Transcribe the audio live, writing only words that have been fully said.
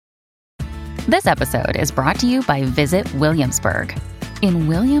This episode is brought to you by Visit Williamsburg. In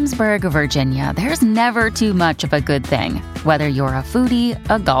Williamsburg, Virginia, there's never too much of a good thing. Whether you're a foodie,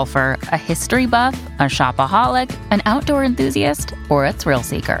 a golfer, a history buff, a shopaholic, an outdoor enthusiast, or a thrill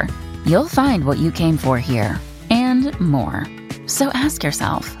seeker, you'll find what you came for here and more. So ask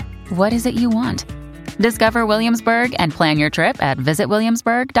yourself, what is it you want? Discover Williamsburg and plan your trip at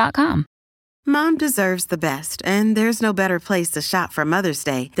visitwilliamsburg.com. Mom deserves the best, and there's no better place to shop for Mother's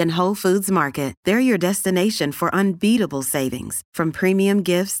Day than Whole Foods Market. They're your destination for unbeatable savings, from premium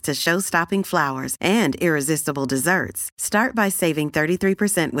gifts to show-stopping flowers and irresistible desserts. Start by saving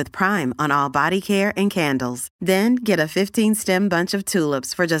 33% with Prime on all body care and candles. Then get a 15-stem bunch of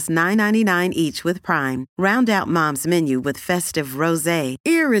tulips for just $9.99 each with Prime. Round out Mom's menu with festive rosé,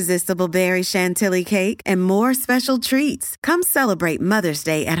 irresistible berry chantilly cake, and more special treats. Come celebrate Mother's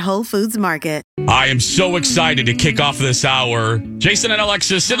Day at Whole Foods Market. I am so excited to kick off this hour. Jason and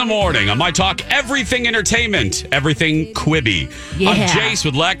Alexis in the morning on My Talk, everything entertainment, everything Quibi. Yeah. I'm Jace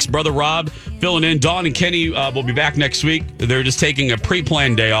with Lex, brother Rob, filling in. Dawn and Kenny will be back next week. They're just taking a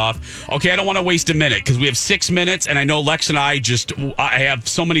pre-planned day off. Okay, I don't want to waste a minute because we have 6 minutes, and I know Lex and I have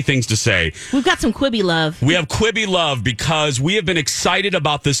so many things to say. We've got some Quibi love. We have Quibi love because we have been excited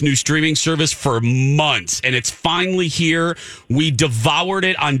about this new streaming service for months, and it's finally here. We devoured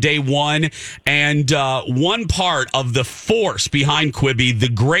it on day one. And one part of the force behind Quibi, the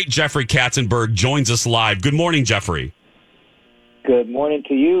great Jeffrey Katzenberg, joins us live. Good morning, Jeffrey. Good morning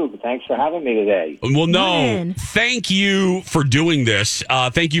to you. Thanks for having me today. Well, no, Morning. thank you for doing this.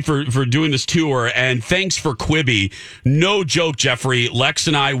 Thank you for doing this tour, and thanks for Quibi. No joke, Jeffrey. Lex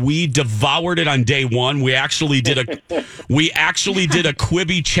and I, we devoured it on day one. We actually did a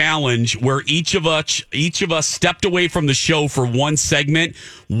Quibi challenge where each of us stepped away from the show for one segment,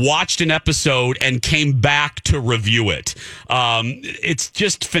 watched an episode, and came back to review it. It's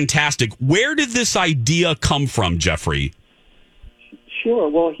just fantastic. Where did this idea come from, Jeffrey? Sure.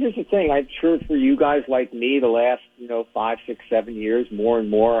 Well, here's the thing. I'm sure for you guys like me, the last 5, 6, 7 years, more and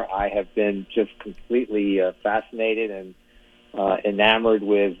more, I have been just completely fascinated and enamored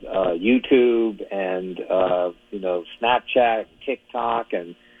with YouTube and Snapchat, TikTok,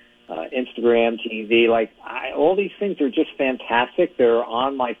 and Instagram TV. All these things are just fantastic. They're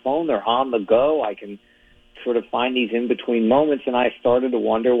on my phone. They're on the go. I can sort of find these in between moments, and I started to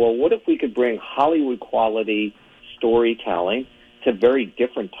wonder, well, what if we could bring Hollywood quality storytelling to a very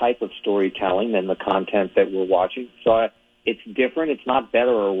different type of storytelling than the content that we're watching. So it's different. It's not better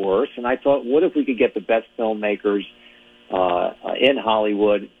or worse. And I thought, what if we could get the best filmmakers in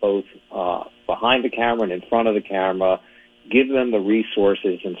Hollywood, both behind the camera and in front of the camera, give them the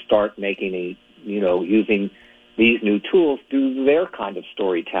resources and start making using these new tools, do their kind of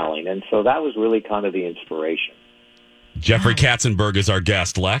storytelling. And so that was really kind of the inspiration. Jeffrey Katzenberg is our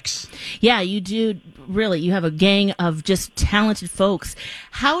guest. Lex? Yeah, you do. Really, you have a gang of just talented folks.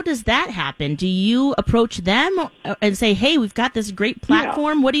 How does that happen? Do you approach them and say, hey, we've got this great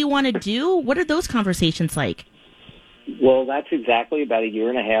platform. Yeah. What do you want to do? What are those conversations like? Well, that's exactly about a year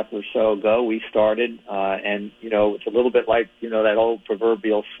and a half or so ago we started. And it's a little bit like, that old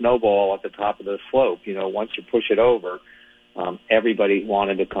proverbial snowball at the top of the slope. Once you push it over, everybody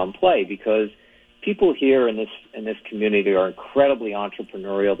wanted to come play because people here in this community are incredibly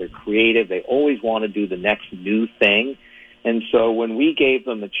entrepreneurial. They're creative. They always want to do the next new thing. And so when we gave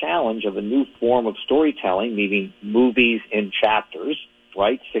them the challenge of a new form of storytelling, meaning movies in chapters,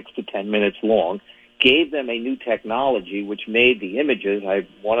 right, 6 to 10 minutes long, gave them a new technology which made the images.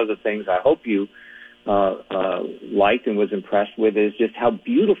 One of the things I hope you liked and was impressed with is just how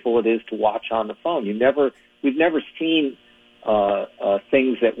beautiful it is to watch on the phone. We've never seen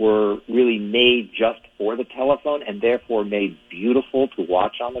things that were really made just for the telephone and therefore made beautiful to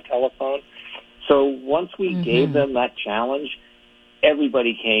watch on the telephone. So once we gave them that challenge,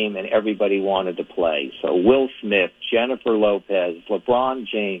 everybody came and everybody wanted to play. So Will Smith, Jennifer Lopez, LeBron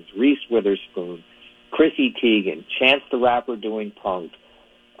James, Reese Witherspoon, Chrissy Teigen, Chance the Rapper doing Punk,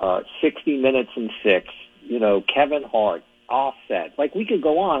 60 Minutes and 6, Kevin Hart, Offset. We could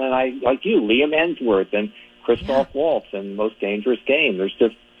go on, and Liam Hemsworth and Christoph Waltz and Most Dangerous Game.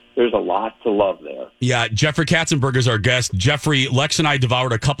 There's a lot to love there. Yeah, Jeffrey Katzenberg is our guest. Jeffrey, Lex and I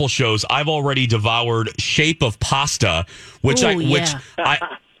devoured a couple shows. I've already devoured Shape of Pasta, which you're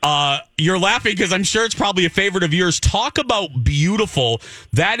laughing because I'm sure it's probably a favorite of yours. Talk about beautiful.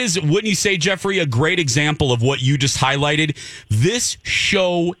 That is, wouldn't you say, Jeffrey, a great example of what you just highlighted? This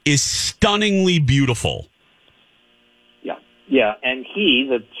show is stunningly beautiful. Yeah, and he,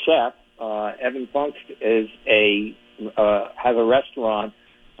 the chef, Evan Funk, has a restaurant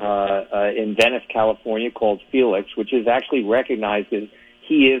in Venice, California called Felix, which is actually recognized as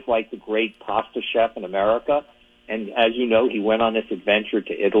he is like the great pasta chef in America. And as you know, he went on this adventure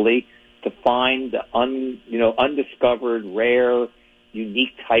to Italy to find the undiscovered, rare,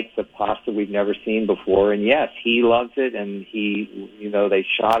 unique types of pasta we've never seen before. And yes, he loves it, and they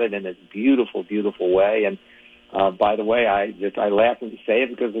shot it in a beautiful, beautiful way. And by the way, I laugh and say it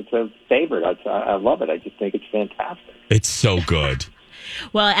because it's a favorite. I love it. I just think it's fantastic. It's so good.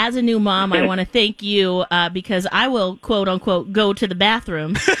 Well, as a new mom, I want to thank you because I will, quote unquote, go to the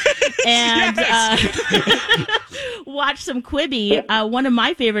bathroom and watch some Quibi. One of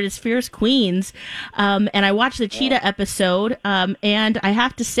my favorite is Fierce Queens. And I watched the Cheetah episode. And I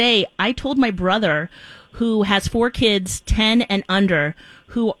have to say, I told my brother, who has 4 kids, 10 and under,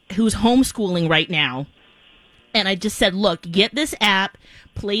 who's homeschooling right now. And I just said, look, get this app,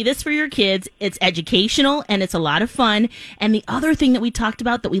 play this for your kids. It's educational and it's a lot of fun. And the other thing that we talked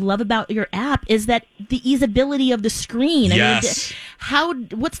about that we love about your app is that the easeability of the screen. Yes. I mean,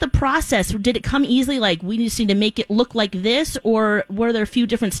 what's the process? Did it come easily? Like, we just need to make it look like this, or were there a few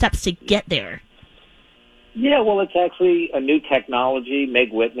different steps to get there? Yeah, well, it's actually a new technology.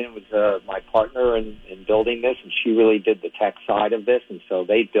 Meg Whitman was my partner in building this, and she really did the tech side of this. And so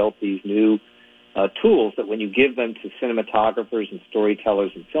they built these new tools that when you give them to cinematographers and storytellers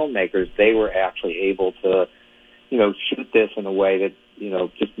and filmmakers, they were actually able to, shoot this in a way that,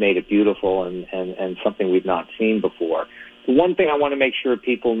 just made it beautiful and something we've not seen before. The one thing I want to make sure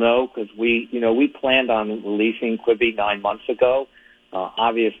people know, because we planned on releasing Quibi 9 months ago.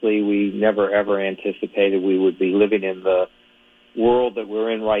 Obviously, we never, ever anticipated we would be living in the world that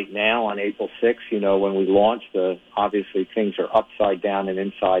we're in right now on April 6th. When we launched, obviously things are upside down and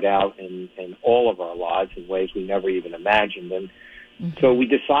inside out in all of our lives in ways we never even imagined. And so we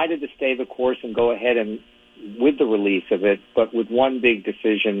decided to stay the course and go ahead and with the release of it, but with one big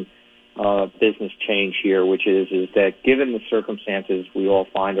decision, business change here, which is that given the circumstances we all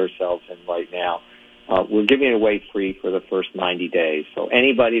find ourselves in right now, we're giving it away free for the first 90 days. So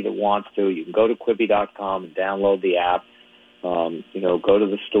anybody that wants to, you can go to Quibi.com and download the app. Go to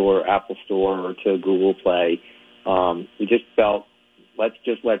the store, Apple Store, or to Google Play. We just felt, let's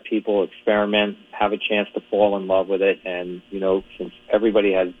just let people experiment, have a chance to fall in love with it. And, since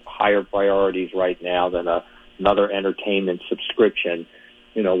everybody has higher priorities right now than another entertainment subscription,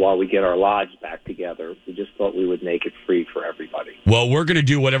 while we get our lives back together, we just thought we would make it free for everybody. Well, we're going to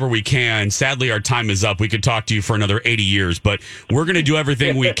do whatever we can. Sadly, our time is up. We could talk to you for another 80 years, but we're going to do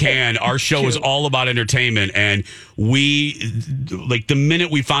everything we can. Our show is all about entertainment, and the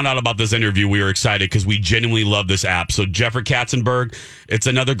minute we found out about this interview, we were excited because we genuinely love this app. So, Jeffrey Katzenberg, it's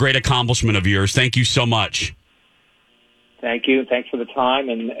another great accomplishment of yours. Thank you so much. Thank you. Thanks for the time,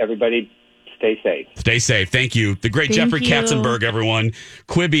 and everybody, stay safe. Stay safe. Thank you. The great Jeffrey Katzenberg, everyone.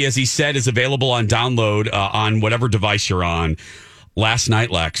 Quibi, as he said, is available on download on whatever device you're on. Last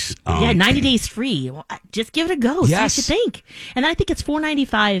night, Lex. 90 days free. Well, just give it a go. Yes. See what you think. And I think it's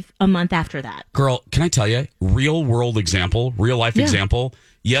 $4.95 a month after that. Girl, can I tell you? Real life example.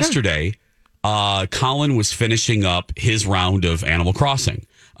 Yesterday, Colin was finishing up his round of Animal Crossing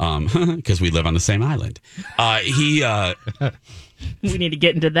because we live on the same island. We need to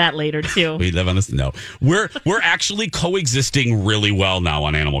get into that later too. We live on this. No, we're actually coexisting really well now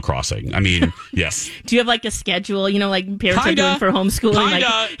on Animal Crossing. I mean, yes. Do you have like a schedule? Like parents are doing for homeschooling.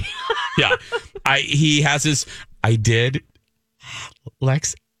 Yeah. He has his. I did.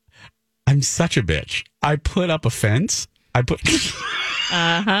 Lex, I'm such a bitch. I put up a fence. I put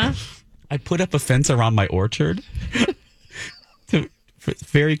up a fence around my orchard.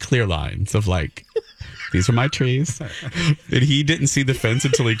 Very clear lines of like. These are my trees. And he didn't see the fence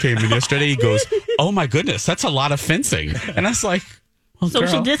until he came in yesterday. He goes, oh, my goodness, that's a lot of fencing. And I was like, well,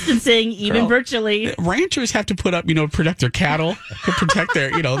 social distancing, even virtually. Ranchers have to put up, protect their cattle, to protect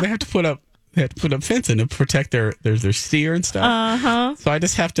their, they have to put up fencing to protect their steer and stuff. Uh-huh. So I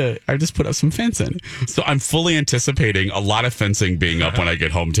just put up some fencing. So I'm fully anticipating a lot of fencing being up when I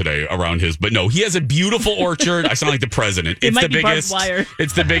get home today around his. But no, he has a beautiful orchard. I sound like the president. It's the biggest.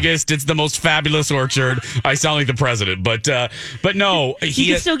 It's the biggest. It's the most fabulous orchard. I sound like the president. But no, he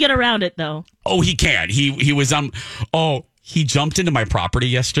can still get around it though. Oh, he can. He was He jumped into my property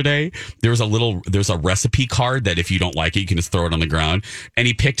yesterday. There's a recipe card that if you don't like it, you can just throw it on the ground. And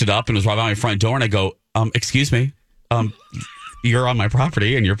he picked it up and was right by my front door. And I go, excuse me, you're on my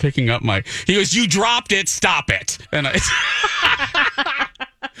property and you're picking up he goes, you dropped it. Stop it. And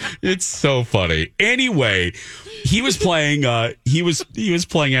it's so funny. Anyway, he was playing, he was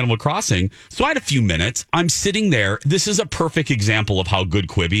playing Animal Crossing. So I had a few minutes. I'm sitting there. This is a perfect example of how good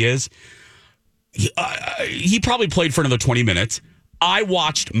Quibi is. He probably played for another 20 minutes. I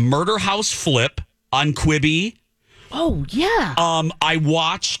watched Murder House Flip on Quibi Oh, yeah. I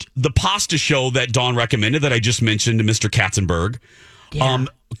watched the pasta show that Dawn recommended that I just mentioned to Mr. Katzenberg. Yeah.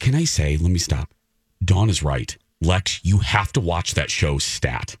 Can I say, let me stop. Dawn is right. Lex, you have to watch that show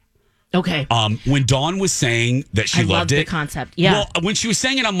Stat. Okay. When Dawn was saying that she loved the it. concept. Yeah. Well, when she was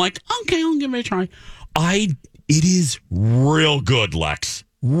saying it, I'm like, okay, I'll give it a try. It is real good, Lex.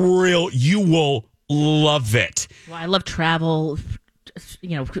 You will love it. Well, I love travel,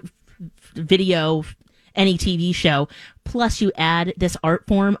 video, any TV show. Plus, you add this art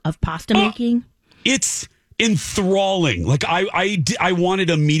form of pasta making. It's enthralling. Like I wanted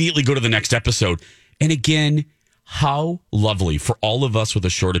to immediately go to the next episode. And again, how lovely for all of us with a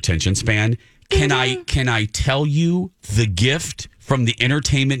short attention span. Can I tell you the gift from the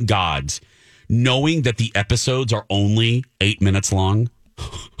entertainment gods, knowing that the episodes are only 8 minutes long?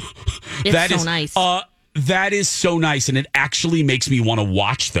 It's nice. That is so nice, and it actually makes me want to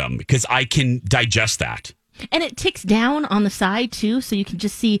watch them because I can digest that. And it ticks down on the side, too, so you can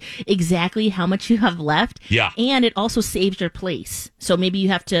just see exactly how much you have left. Yeah. And it also saves your place. So maybe you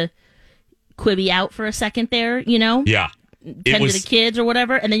have to Quibi out for a second there, Yeah. Tend to the kids or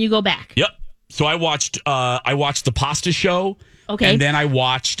whatever, and then you go back. Yep. So I watched the pasta show. Okay. And then I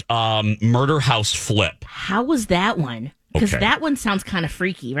watched Murder House Flip. How was that one? Because that one sounds kind of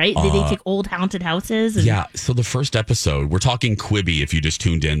freaky, right? They take old haunted houses. Yeah. So the first episode, we're talking Quibi, if you just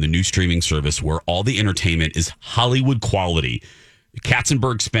tuned in, the new streaming service where all the entertainment is Hollywood quality.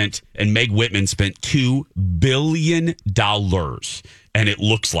 Katzenberg and Meg Whitman spent $2 billion. And it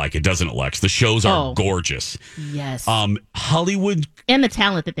looks like it, doesn't it, Lex? The shows are gorgeous. Yes. Hollywood. And the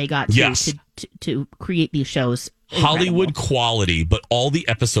talent that they got to create these shows. Hollywood quality, but all the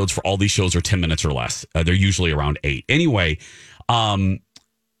episodes for all these shows are 10 minutes or less. They're usually around 8. Anyway,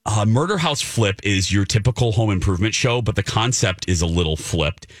 Murder House Flip is your typical home improvement show, but the concept is a little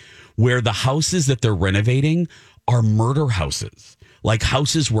flipped, where the houses that they're renovating are murder houses. Like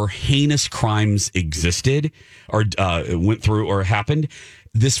houses where heinous crimes existed or went through or happened.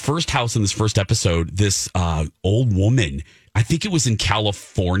 This first house in this first episode, this old woman, I think it was in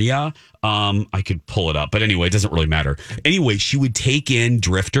California. I could pull it up, but anyway, it doesn't really matter. Anyway, she would take in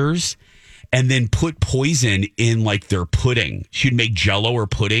drifters and then put poison in like their pudding. She'd make Jell-O or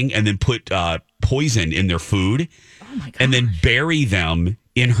pudding and then put poison in their food. Oh my God. And then bury them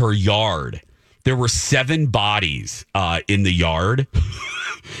in her yard. There were 7 bodies in the yard.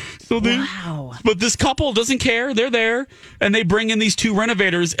 Wow. But this couple doesn't care. They're there. And they bring in these 2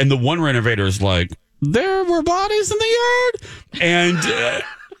 renovators. And the one renovator is like, there were bodies in the yard. And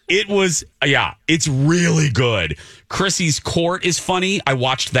it's really good. Chrissy's Court is funny. I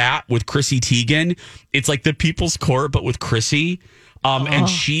watched that with Chrissy Teigen. It's like the People's Court, but with Chrissy. And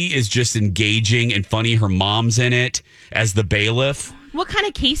she is just engaging and funny. Her mom's in it as the bailiff. What kind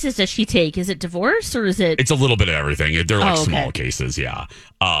of cases does she take? Is it divorce or is it? It's a little bit of everything. They're like small cases, yeah.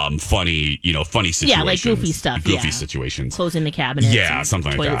 Funny situations. Yeah, like goofy stuff. Goofy situations. Closing the cabinet. Yeah,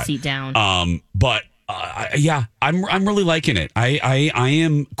 something like that. Toilet seat down. But I'm really liking it. I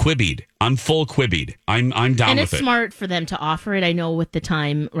am Quibied. I'm full Quibied. I'm down with it. And it's smart for them to offer it. I know with the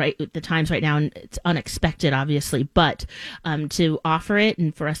times right now, and it's unexpected, obviously, but to offer it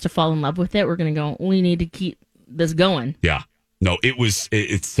and for us to fall in love with it, we're going to go. We need to keep this going. Yeah. No,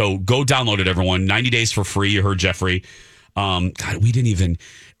 it's so go download it, everyone. 90 days for free. You heard Jeffrey. God, we didn't even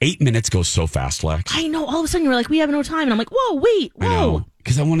 8 minutes goes so fast, Lex. I know. All of a sudden, you were like, we have no time. And I'm like, whoa, wait, whoa. I know.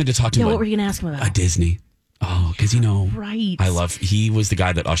 Because I wanted to talk to him what about were you going to ask him about? Disney. Oh, because right. He was the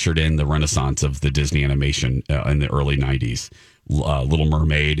guy that ushered in the renaissance of the Disney animation in the early 90s. Little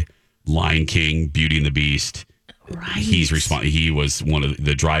Mermaid, Lion King, Beauty and the Beast. Right. He was one of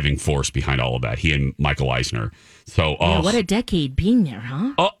the driving force behind all of that. He and Michael Eisner. So, what a decade being there,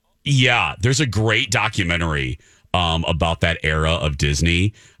 huh? Oh, yeah. There's a great documentary about that era of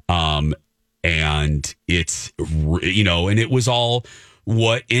Disney. And it's, and it was all,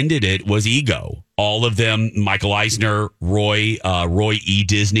 what ended it was ego. All of them, Michael Eisner, Roy E.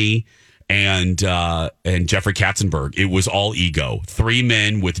 Disney, and Jeffrey Katzenberg. It was all ego. 3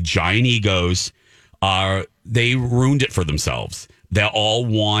 men with giant egos. They ruined it for themselves. They all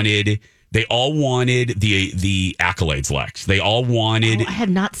wanted the accolades, Lex. They all wanted. I have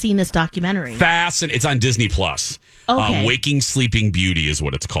not seen this documentary. It's on Disney Plus. Okay. Waking Sleeping Beauty is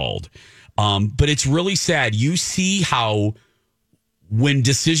what it's called. But it's really sad. You see how when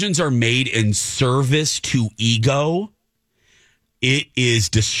decisions are made in service to ego, it is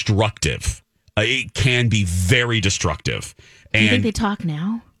destructive. It can be very destructive. Do you think they talk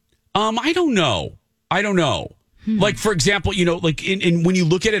now? I don't know. Like, for example, like when you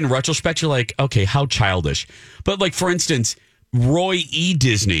look at it in retrospect, you're like, okay, how childish. But like, for instance, Roy E.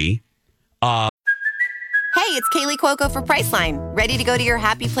 Disney. Hey, it's Kaylee Cuoco for Priceline. Ready to go to your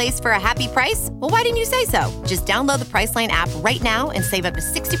happy place for a happy price? Well, why didn't you say so? Just download the Priceline app right now and save up to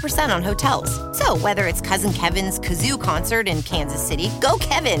 60% on hotels. So whether it's Cousin Kevin's Kazoo Concert in Kansas City, go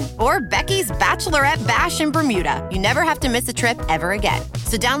Kevin, or Becky's Bachelorette Bash in Bermuda, you never have to miss a trip ever again.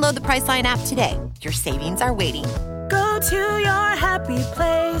 So download the Priceline app today. Your savings are waiting. Go to your happy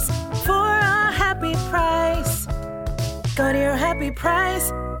place for a happy price. Go to your happy price,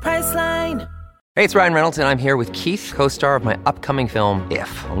 Priceline. Hey, it's Ryan Reynolds, and I'm here with Keith, co-star of my upcoming film,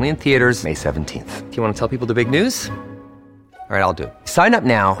 If, only in theaters May 17th. Do you want to tell people the big news? All right, I'll do it. Sign up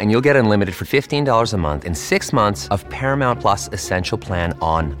now and you'll get unlimited for $15 a month and 6 months of Paramount Plus Essential Plan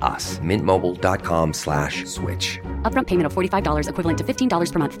on us. MintMobile.com/switch. Upfront payment of $45 equivalent to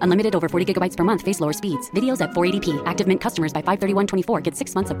 $15 per month. Unlimited over 40 gigabytes per month. Face lower speeds. Videos at 480p. Active Mint customers by 531.24 get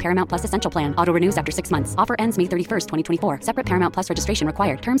 6 months of Paramount Plus Essential Plan. Auto renews after 6 months. Offer ends May 31st, 2024. Separate Paramount Plus registration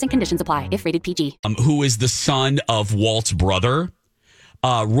required. Terms and conditions apply if rated PG. Who is the son of Walt's brother?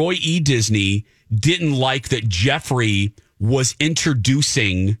 Roy E. Disney didn't like that Jeffrey was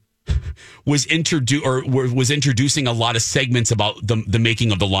introducing a lot of segments about the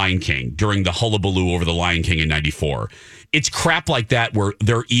making of The Lion King during the hullabaloo over The Lion King in '94. It's crap like that where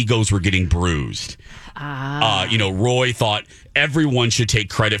their egos were getting bruised. Roy thought everyone should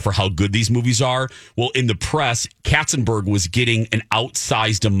take credit for how good these movies are. Well, in the press, Katzenberg was getting an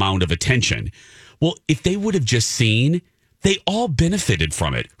outsized amount of attention. Well, if they would have just seen, they all benefited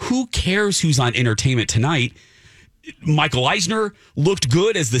from it. Who cares who's on Entertainment Tonight? Michael Eisner looked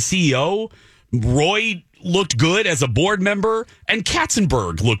good as the CEO. Roy looked good as a board member, and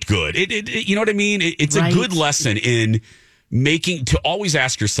Katzenberg looked good. You know what I mean? It's right. A good lesson in to always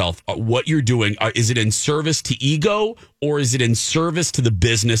ask yourself what you're doing. Is it in service to ego, or is it in service to the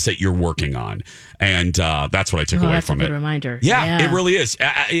business that you're working on? And that's what I took away from it. That's a good reminder. Yeah, it really is.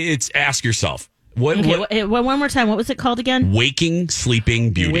 It's ask yourself. One more time. What was it called again? Waking Sleeping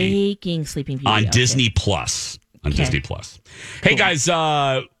Beauty. Waking Sleeping Beauty on Disney Plus. Disney Plus. Hey, guys,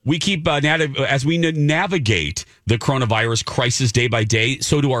 we keep as we navigate the coronavirus crisis day by day,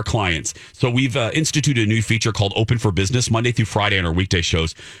 so do our clients. So we've instituted a new feature called Open for Business Monday through Friday on our weekday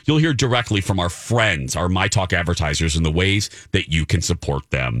shows. You'll hear directly from our friends, our My Talk advertisers, and the ways that you can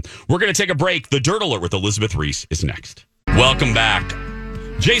support them. We're going to take a break. The Dirt Alert with Elizabeth Reese is next. Welcome back.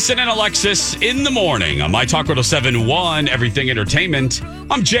 Jason and Alexis in the morning on My Talk 107.1 Everything Entertainment.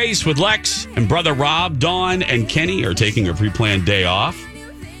 I'm Jace with Lex, and brother Rob, Dawn, and Kenny are taking a pre-planned day off,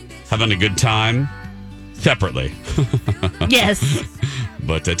 having a good time separately. Yes.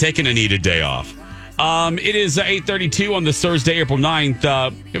 But taking a needed day off. It is 8:32 on this Thursday, April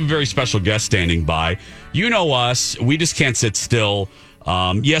 9th. We have a very special guest standing by. You know us. We just can't sit still.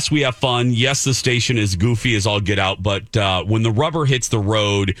 Yes, we have fun. Yes, the station is goofy as all get out. But when the rubber hits the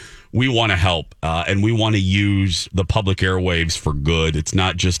road, we want to help. And we want to use the public airwaves for good. It's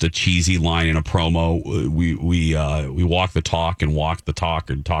not just a cheesy line in a promo. We walk the talk and walk the talk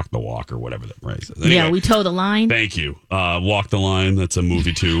and talk the walk, or whatever that phrase is. Anyway, yeah, we toe the line. Thank you. Walk the line. That's a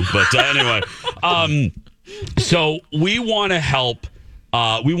movie too. But anyway, so we want to help.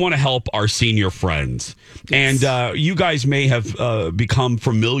 We want to help our senior friends. Yes. And you guys may have become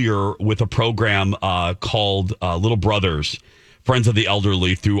familiar with a program called Little Brothers, Friends of the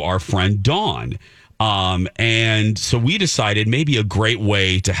Elderly, through our friend Dawn. And so we decided maybe a great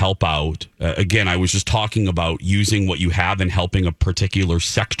way to help out. Again, I was just talking about using what you have and helping a particular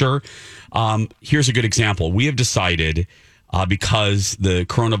sector. Here's a good example. We have decided... because the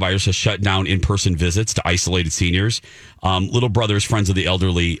coronavirus has shut down in-person visits to isolated seniors, Little Brothers Friends of the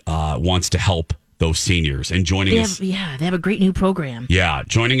Elderly wants to help those seniors. And joining us... they have a great new program. Yeah,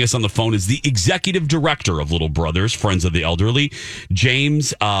 joining us on the phone is the executive director of Little Brothers Friends of the Elderly,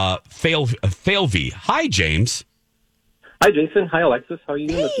 James Falvey. Hi, James. Hi, Jason. Hi, Alexis. How are you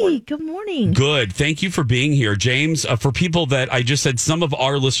doing this morning? Hey, good morning. Good. Thank you for being here, James. For people that I just said, some of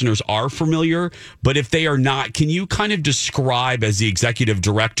our listeners are familiar, but if they are not, can you kind of describe, as the executive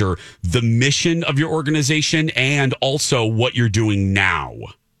director, the mission of your organization and also what you're doing now?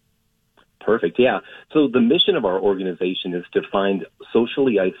 Perfect. Yeah. So the mission of our organization is to find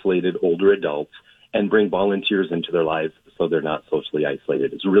socially isolated older adults and bring volunteers into their lives so they're not socially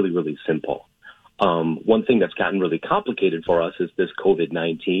isolated. It's really, really simple. One thing that's gotten really complicated for us is this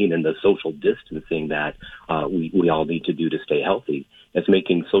COVID-19 and the social distancing that we all need to do to stay healthy. It's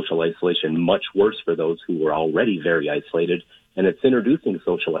making social isolation much worse for those who were already very isolated, and it's introducing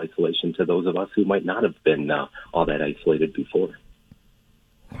social isolation to those of us who might not have been all that isolated before.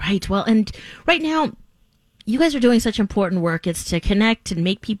 Right. Well, and right now, you guys are doing such important work. It's to connect and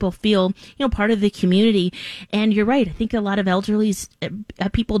make people feel, part of the community. And you're right. I think a lot of elderly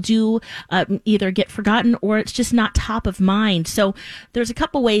people do either get forgotten or it's just not top of mind. So there's a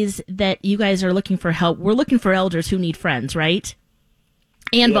couple ways that you guys are looking for help. We're looking for elders who need friends, right?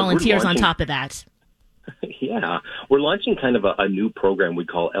 And volunteers on top of that. Yeah. We're launching kind of a new program we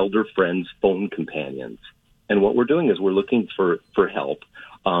call Elder Friends Phone Companions. And what we're doing is we're looking for help.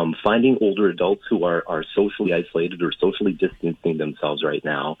 Finding older adults who are socially isolated or socially distancing themselves right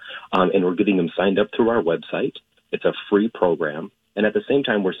now, and we're getting them signed up through our website. It's a free program. And at the same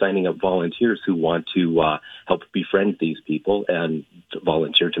time, we're signing up volunteers who want to help befriend these people and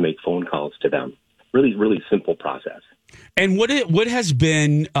volunteer to make phone calls to them. Really, really simple process. And what has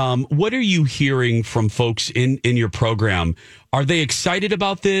been, what are you hearing from folks in your program? Are they excited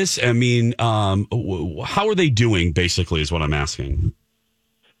about this? I mean, how are they doing, basically, is what I'm asking.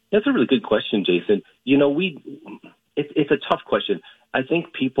 That's a really good question, Jason. It's a tough question. I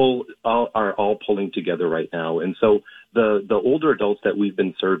think people are all pulling together right now. And so the older adults that we've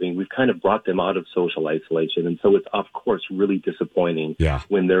been serving, we've kind of brought them out of social isolation. And so it's, of course, really disappointing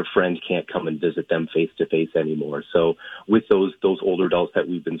when their friend can't come and visit them face to face anymore. So with those older adults that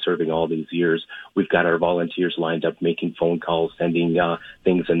we've been serving all these years, we've got our volunteers lined up making phone calls, sending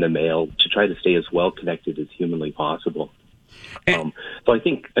things in the mail to try to stay as well connected as humanly possible. So I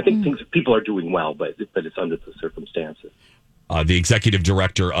think people are doing well, but it's under the circumstances. The executive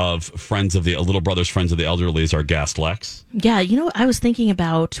director of Little Brothers Friends of the Elderly is our guest, Lex. Yeah, I was thinking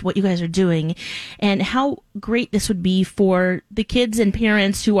about what you guys are doing and how great this would be for the kids and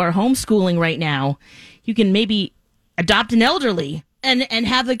parents who are homeschooling right now. You can maybe adopt an elderly and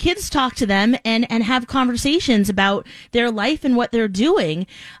have the kids talk to them and have conversations about their life and what they're doing.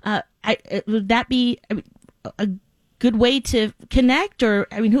 Would that be a good way to connect, or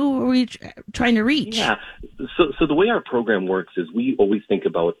who are we trying to reach? Yeah. So the way our program works is we always think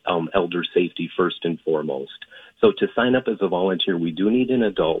about elder safety first and foremost. So to sign up as a volunteer, we do need an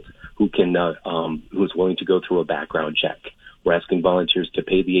adult who can who's willing to go through a background check. We're asking volunteers to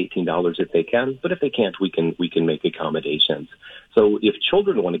pay the $18 if they can, but if they can't, we can make accommodations. So if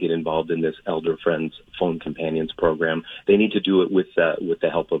children want to get involved in this Elder Friends Phone Companions program, they need to do it with the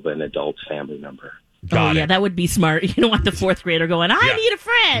help of an adult family member. Got it. That would be smart. You don't want the fourth grader going, I need a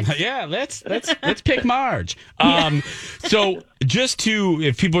friend. Yeah, let's pick Marge. So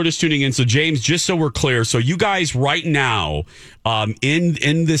if people are just tuning in, so James, just so we're clear, so you guys right now,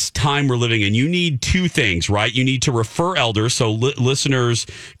 in this time we're living in, you need two things, right? You need to refer elders, so listeners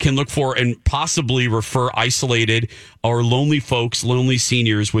can look for and possibly refer isolated or lonely folks, lonely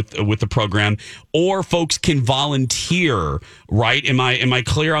seniors with the program, or folks can volunteer, right? Am I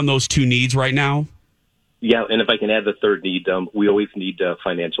clear on those two needs right now? Yeah, and if I can add the third need, we always need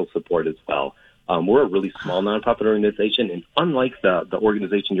financial support as well. We're a really small nonprofit organization, and unlike the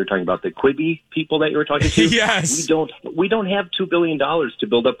organization you're talking about, the Quibi people that you were talking to, yes, we don't have $2 billion to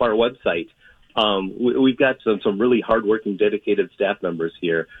build up our website. We've got some really hardworking, dedicated staff members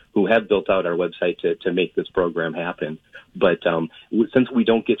here who have built out our website to make this program happen. But since we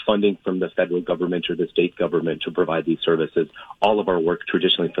don't get funding from the federal government or the state government to provide these services, all of our work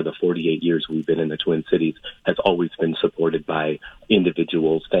traditionally for the 48 years we've been in the Twin Cities has always been supported by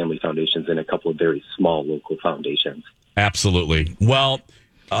individuals, family foundations, and a couple of very small local foundations. Absolutely. Well,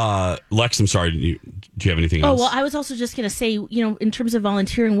 Lex, I'm sorry. Do you have anything else? Oh, well, I was also just going to say, in terms of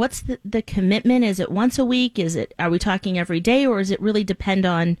volunteering, what's the commitment? Is it once a week? Are we talking every day, or does it really depend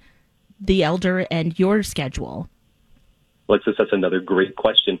on the elder and your schedule? Alexis, that's another great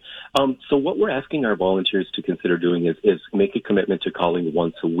question. So what we're asking our volunteers to consider doing is make a commitment to calling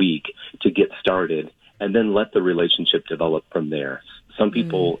once a week to get started, and then let the relationship develop from there. Some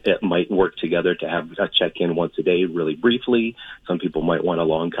people it might work together to have a check-in once a day, really briefly. Some people might want a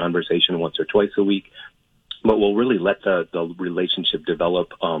long conversation once or twice a week. But we'll really let the relationship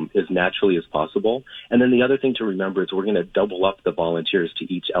develop as naturally as possible. And then the other thing to remember is we're going to double up the volunteers to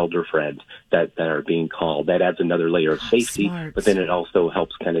each elder friend that are being called. That adds another layer of safety, but then it also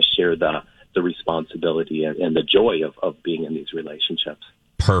helps kind of share the responsibility and the joy of being in these relationships.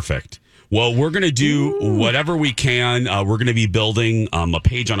 Perfect. Well, we're going to do whatever we can. We're going to be building a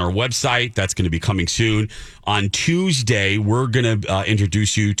page on our website. That's going to be coming soon. On Tuesday, we're going to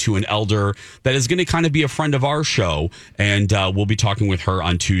introduce you to an elder that is going to kind of be a friend of our show, and we'll be talking with her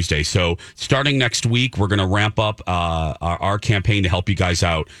on Tuesday. So starting next week, we're going to ramp up our campaign to help you guys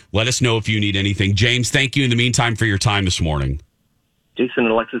out. Let us know if you need anything. James, thank you in the meantime for your time this morning. Jason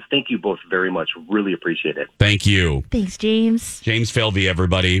and Alexis, thank you both very much. Really appreciate it. Thank you. Thanks, James. James Falvey,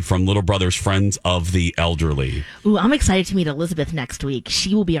 everybody, from Little Brothers Friends of the Elderly. Ooh, I'm excited to meet Elizabeth next week.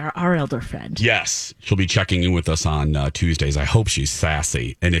 She will be our elder friend. Yes. She'll be checking in with us on Tuesdays. I hope she's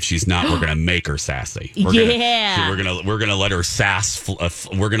sassy. And if she's not, we're going to make her sassy. We're gonna let her sass.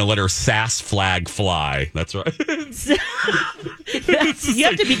 We're going to let her sass flag fly. That's right. You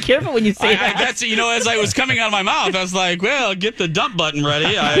have to be careful when you say that. That's, as I was coming out of my mouth, I was like, well, get the dump button ready.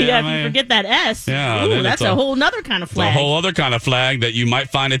 If you forget that S. Yeah, ooh, that's a whole other kind of flag. A whole other kind of flag that you might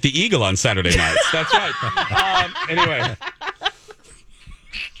find at the Eagle on Saturday nights. That's right. Anyway.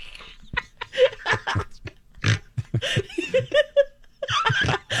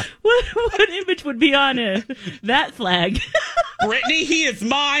 What image would be on that flag? Brittany, he is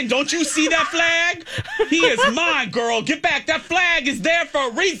mine. Don't you see that flag? He is mine, girl. Get back. That flag is there for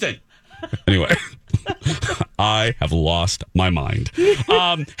a reason. Anyway, I have lost my mind.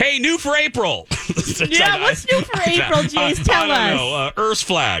 Hey, new for April. Yeah, what's new for April, Jace? Tell us. I don't know. Earth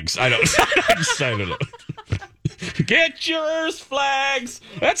flags. I don't know. Get your Earth flags.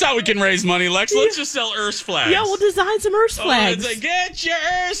 That's how we can raise money, Lex. Let's just sell Earth flags. Yeah, we'll design some Earth flags. Get your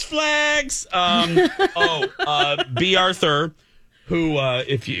Earth flags. B. Arthur, who,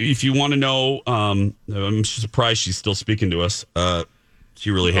 if you want to know, I'm surprised she's still speaking to us. She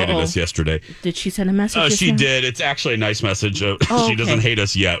really hated us yesterday. Did she send a message? She did. It's actually a nice message. She doesn't hate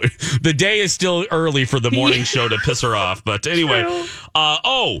us yet. The day is still early for the morning show to piss her off. But anyway,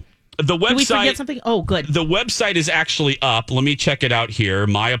 the website. Did we forget something? Oh, good. The website is actually up. Let me check it out here.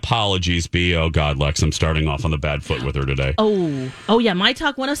 My apologies, B. Oh, God, Lex, I'm starting off on the bad foot with her today. Oh yeah,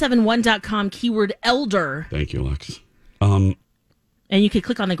 mytalk1071.com, keyword elder. Thank you, Lex. And you can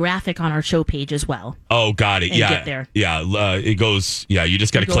click on the graphic on our show page as well. Oh, got it. And get there. Yeah, it goes. Yeah, you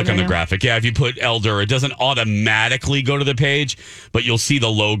just got to click on the graphic. Yeah, if you put elder, it doesn't automatically go to the page, but you'll see the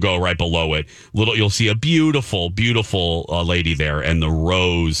logo right below it. You'll see a beautiful, beautiful lady there, and the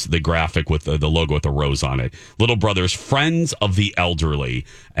rose, the graphic with the logo with the rose on it. Little Brothers, Friends of the Elderly,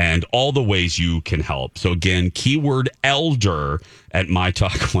 and all the ways you can help. So again, keyword elder at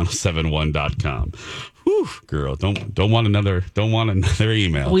mytalk1071.com. Whew, girl, don't want another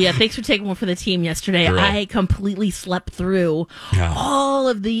email. Well, yeah, thanks for taking one for the team yesterday. Girl. I completely slept through all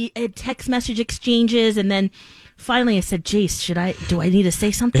of the text message exchanges, and then finally I said, Jace, do I need to say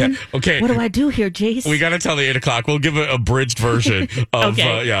something? Yeah, okay. What do I do here, Jace? We got to tell the 8 o'clock. We'll give an abridged version of,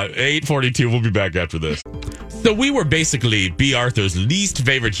 8:42. We'll be back after this. So we were basically B. Arthur's least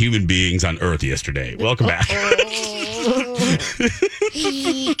favorite human beings on Earth yesterday. Welcome back.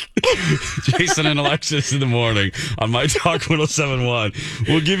 Jason and Alexis in the morning on My Talk 1071.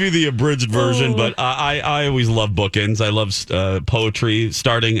 We'll give you the abridged version, but I always love bookends. I love poetry,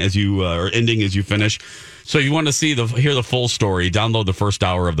 starting as you or ending as you finish. So if you want to hear the full story, download the first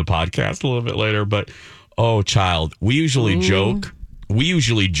hour of the podcast a little bit later. But child, we usually joke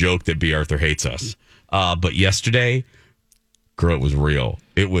that B. Arthur hates us. But yesterday, girl, it was real.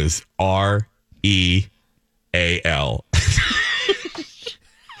 It was REAL.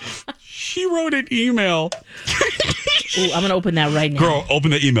 She wrote an email. Ooh, I'm going to open that right now. Girl,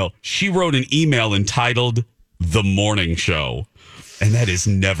 open the email. She wrote an email entitled The Morning Show. And that is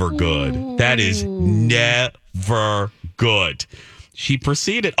never good. Ooh. That is never good. She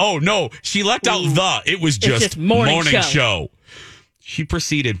proceeded. Oh, no. She left out the. It was just morning show. She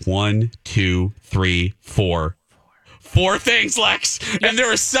proceeded 1, 2, 3, 4. 4 things, Lex. Yes. And there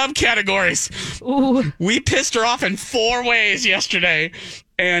were subcategories. Ooh. We pissed her off in 4 ways yesterday.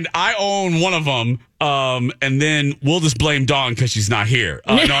 And I own one of them. And then we'll just blame Dawn because she's not here.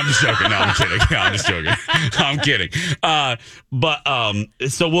 No, I'm just joking. No, I'm kidding. No, I'm just joking. I'm kidding.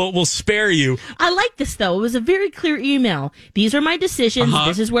 So we'll spare you. I like this, though. It was a very clear email. These are my decisions.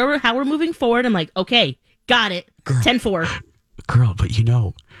 This is how we're moving forward. I'm like, okay, got it. 10-4. Girl, but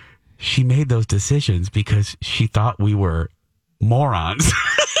she made those decisions because she thought we were morons.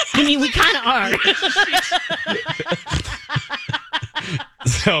 I mean, we kind of are.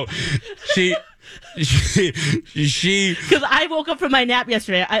 So she because I woke up from my nap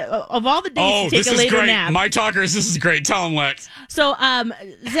yesterday. Of all the days to take a later nap. My talkers, this is great. Tell him, Lex. So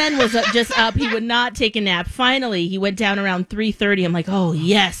Zen was just up. He would not take a nap. Finally, he went down around 3:30. I'm like, oh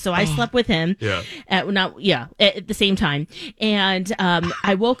yes. So I slept with him. Yeah. At the same time. And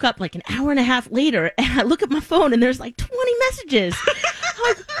I woke up like an hour and a half later, and I look at my phone, and there's like 20 messages. I'm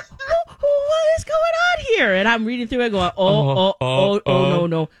like, what is going on here? And I'm reading through it, going,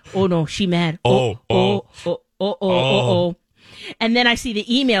 no, she mad. Oh. And then I see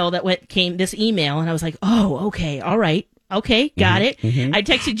the email this email, and I was like, oh, okay, all right. Okay, got it. Mm-hmm. I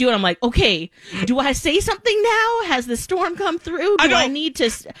texted you and I'm like, okay, do I say something now? Has the storm come through? Do I need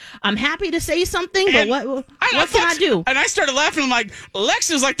to? I'm happy to say something, but what can I do? And I started laughing. I'm like, Lex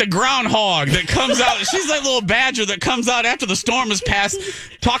is like the groundhog that comes out. She's like a little badger that comes out after the storm has passed,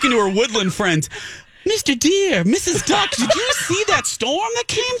 talking to her woodland friends. Mr. Deer, Mrs. Duck, did you see that storm that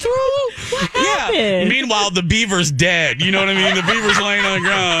came through? What happened? Yeah. Meanwhile, the beaver's dead. You know what I mean? The beaver's laying on the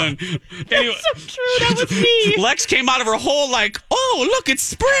ground. Anyway, that's so true. That was me. Lex came out of her hole like, oh, look, it's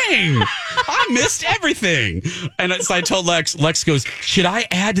spring. I missed everything. And so I told Lex goes, should I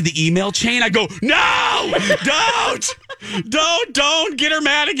add to the email chain? I go, no, don't get her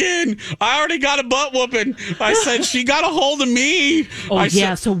mad again. I already got a butt whooping. I said, she got a hold of me.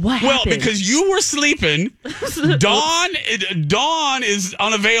 So what happened? Well, because you were sleeping. Dawn is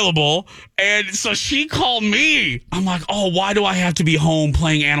unavailable, and so she called me. I'm like, oh, why do I have to be home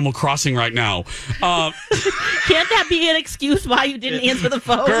playing Animal Crossing right now? Can't that be an excuse why you didn't answer the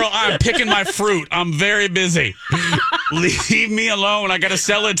phone? Girl, I'm picking my fruit. I'm very busy. Leave me alone. I got to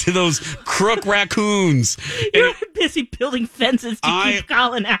sell it to those crook raccoons. You're busy building fences to keep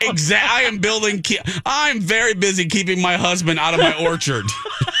Colin out. Exactly. I'm very busy keeping my husband out of my orchard.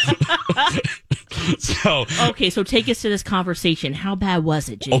 So take us to this conversation. How bad was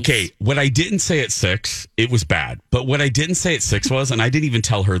it, Jace? Okay, what I didn't say at 6, it was bad. But what I didn't say at 6 was, and I didn't even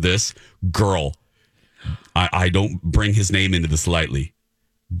tell her this, girl, I don't bring his name into this lightly.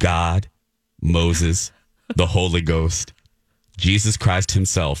 God, Moses, the Holy Ghost, Jesus Christ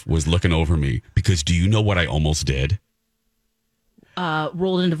himself was looking over me. Because do you know what I almost did?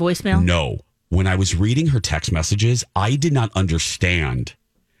 Rolled into voicemail? No. When I was reading her text messages, I did not understand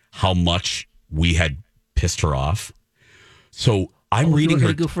how much we had pissed her off. So I'm reading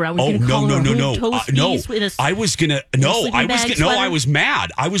her. No. I was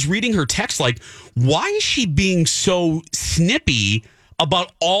mad. I was reading her text like, why is she being so snippy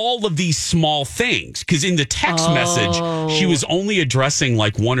about all of these small things? Because in the text message, she was only addressing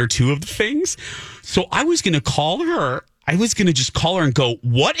like one or two of the things. So I was going to call her. I was going to just call her and go,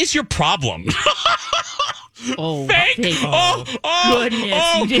 what is your problem? Thank goodness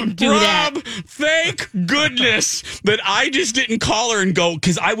you didn't do Rob, that. Thank goodness that I just didn't call her and go,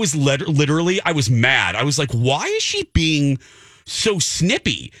 because I was literally, I was mad. I was like, why is she being so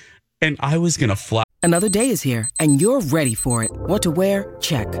snippy? And I was going to fly. Another day is here, and you're ready for it. What to wear?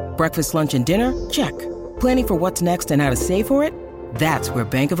 Check. Breakfast, lunch, and dinner? Check. Planning for what's next and how to save for it? That's where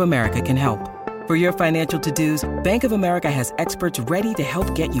Bank of America can help. For your financial to-dos, Bank of America has experts ready to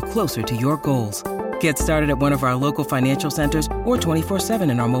help get you closer to your goals. Get started at one of our local financial centers or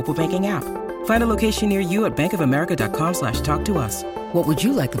 24/7 in our mobile banking app. Find a location near you at bankofamerica.com/talktous. What would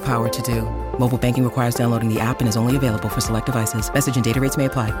you like the power to do? Mobile banking requires downloading the app and is only available for select devices. Message and data rates may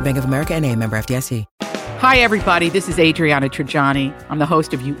apply. Bank of America NA, member FDIC. Hi, everybody. This is Adriana Trajani. I'm the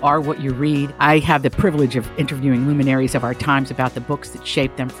host of You Are What You Read. I have the privilege of interviewing luminaries of our times about the books that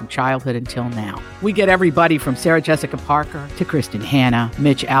shaped them from childhood until now. We get everybody from Sarah Jessica Parker to Kristen Hanna,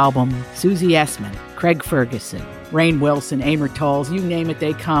 Mitch Albom, Susie Essman, Craig Ferguson, Rainn Wilson, Amor Tolls, you name it,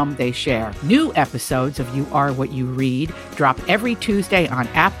 they come, they share. New episodes of You Are What You Read drop every Tuesday on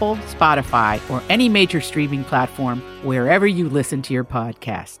Apple, Spotify, or any major streaming platform wherever you listen to your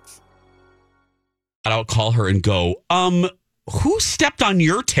podcasts. I'll call her and go, who stepped on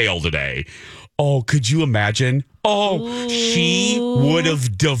your tail today? Oh, could you imagine? Oh, she would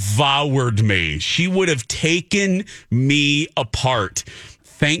have devoured me. She would have taken me apart.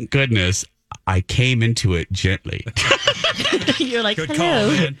 Thank goodness I came into it gently. You're like, good hello.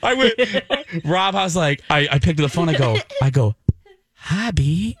 call, man. I went, Rob, I was like, I picked up the phone. I go, hi,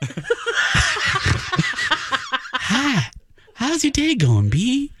 B. Hi. How's your day going,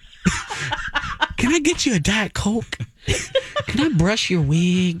 B? Can I get you a Diet Coke? Can I brush your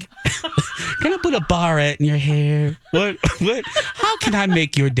wig? Can I put a barrette in your hair? What? How can I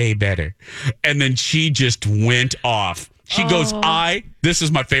make your day better? And then she just went off. She goes, this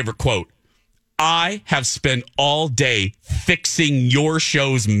is my favorite quote. I have spent all day fixing your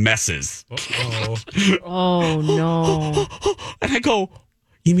show's messes. Oh, no. And I go,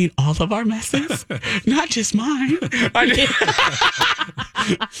 you mean all of our messes? Not just mine.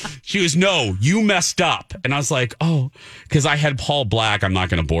 She was, no, you messed up. And I was like, oh, because I had Paul Black. I'm not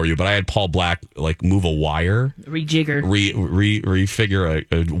going to bore you, but I had Paul Black like move a wire. Rejigger. Refigure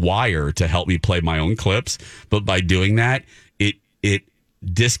a wire to help me play my own clips. But by doing that, it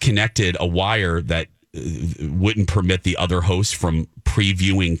disconnected a wire that wouldn't permit the other host from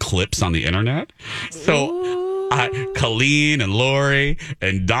previewing clips on the internet. So Colleen and Lori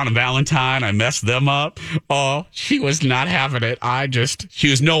and Donna Valentine, I messed them up. Oh, she was not having it. I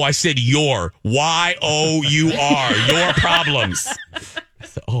said your. Y-O-U-R. Your problems. I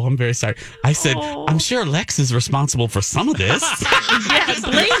said, I'm very sorry. I said, I'm sure Lex is responsible for some of this. Yeah,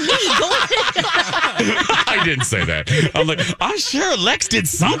 blame me. Go ahead. I didn't say that. I'm like, I'm sure Lex did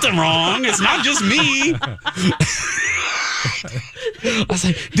something wrong. It's not just me. I was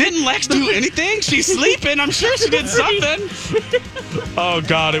like, didn't Lex do anything? She's sleeping. I'm sure she did something. Oh,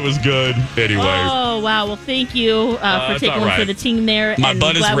 God, it was good. Anyway. Oh, wow. Well, thank you for taking one for the team there. My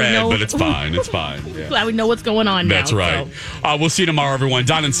butt is red, but it's fine. It's fine. Yeah. Glad we know what's going on now. That's right. So. We'll see you tomorrow, everyone.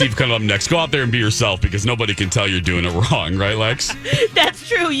 Don and Steve coming up next. Go out there and be yourself because nobody can tell you're doing it wrong. Right, Lex? That's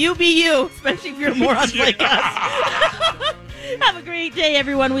true. You be you, especially if you're morons like us. Have a great day,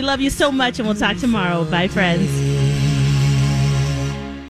 everyone. We love you so much, and we'll talk tomorrow. Bye, friends.